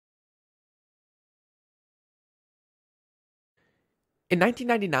In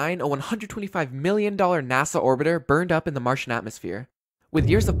 1999, a $125 million NASA orbiter burned up in the Martian atmosphere. With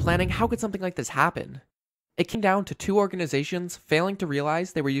years of planning, how could something like this happen? It came down to two organizations failing to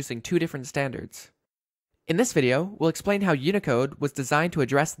realize they were using two different standards. In this video, we'll explain how Unicode was designed to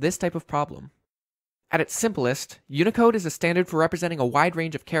address this type of problem. At its simplest, Unicode is a standard for representing a wide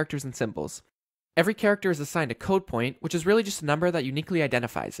range of characters and symbols. Every character is assigned a code point, which is really just a number that uniquely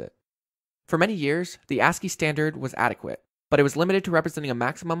identifies it. For many years, the ASCII standard was adequate, but it was limited to representing a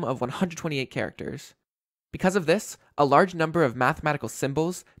maximum of 128 characters. Because of this, a large number of mathematical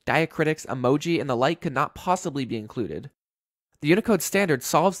symbols, diacritics, emoji, and the like could not possibly be included. The Unicode standard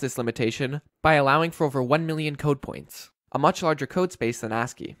solves this limitation by allowing for over 1 million code points, a much larger code space than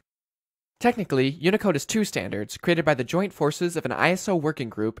ASCII. Technically, Unicode is two standards created by the joint forces of an ISO working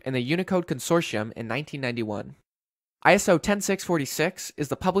group and the Unicode Consortium in 1991. ISO 10646 is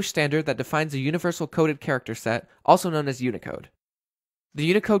the published standard that defines a universal coded character set, also known as Unicode. The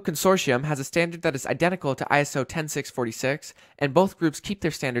Unicode Consortium has a standard that is identical to ISO 10646, and both groups keep their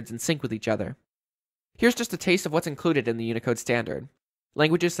standards in sync with each other. Here's just a taste of what's included in the Unicode standard.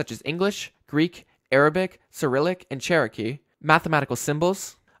 Languages such as English, Greek, Arabic, Cyrillic, and Cherokee, mathematical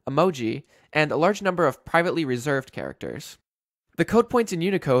symbols, emoji, and a large number of privately reserved characters. The code points in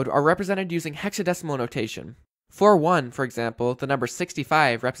Unicode are represented using hexadecimal notation. For 1, for example, the number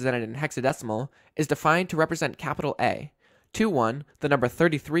 65 represented in hexadecimal is defined to represent capital A. 21, the number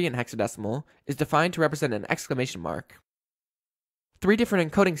 33 in hexadecimal, is defined to represent an exclamation mark. Three different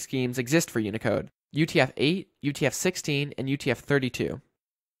encoding schemes exist for Unicode: UTF-8, UTF-16, and UTF-32.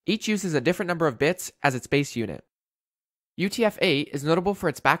 Each uses a different number of bits as its base unit. UTF-8 is notable for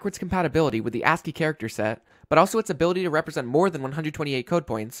its backwards compatibility with the ASCII character set, but also its ability to represent more than 128 code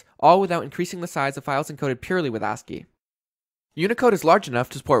points, all without increasing the size of files encoded purely with ASCII. Unicode is large enough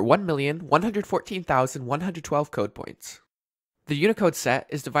to support 1,114,112 code points. The Unicode set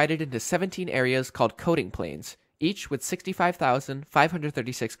is divided into 17 areas called coding planes, each with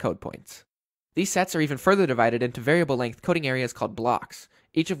 65,536 code points. These sets are even further divided into variable length coding areas called blocks,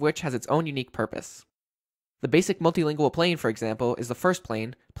 each of which has its own unique purpose. The basic multilingual plane, for example, is the first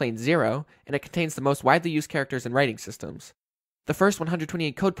plane, plane 0, and it contains the most widely used characters in writing systems. The first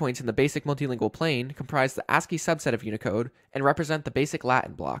 128 code points in the basic multilingual plane comprise the ASCII subset of Unicode and represent the basic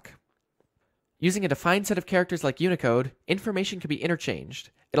Latin block. Using a defined set of characters like Unicode, information can be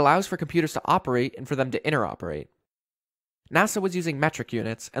interchanged. It allows for computers to operate and for them to interoperate. NASA was using metric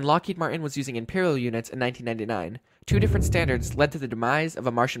units, and Lockheed Martin was using imperial units in 1999. Two different standards led to the demise of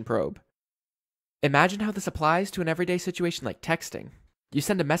a Martian probe. Imagine how this applies to an everyday situation like texting. You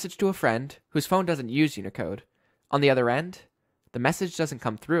send a message to a friend whose phone doesn't use Unicode. On the other end, the message doesn't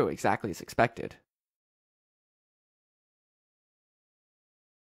come through exactly as expected.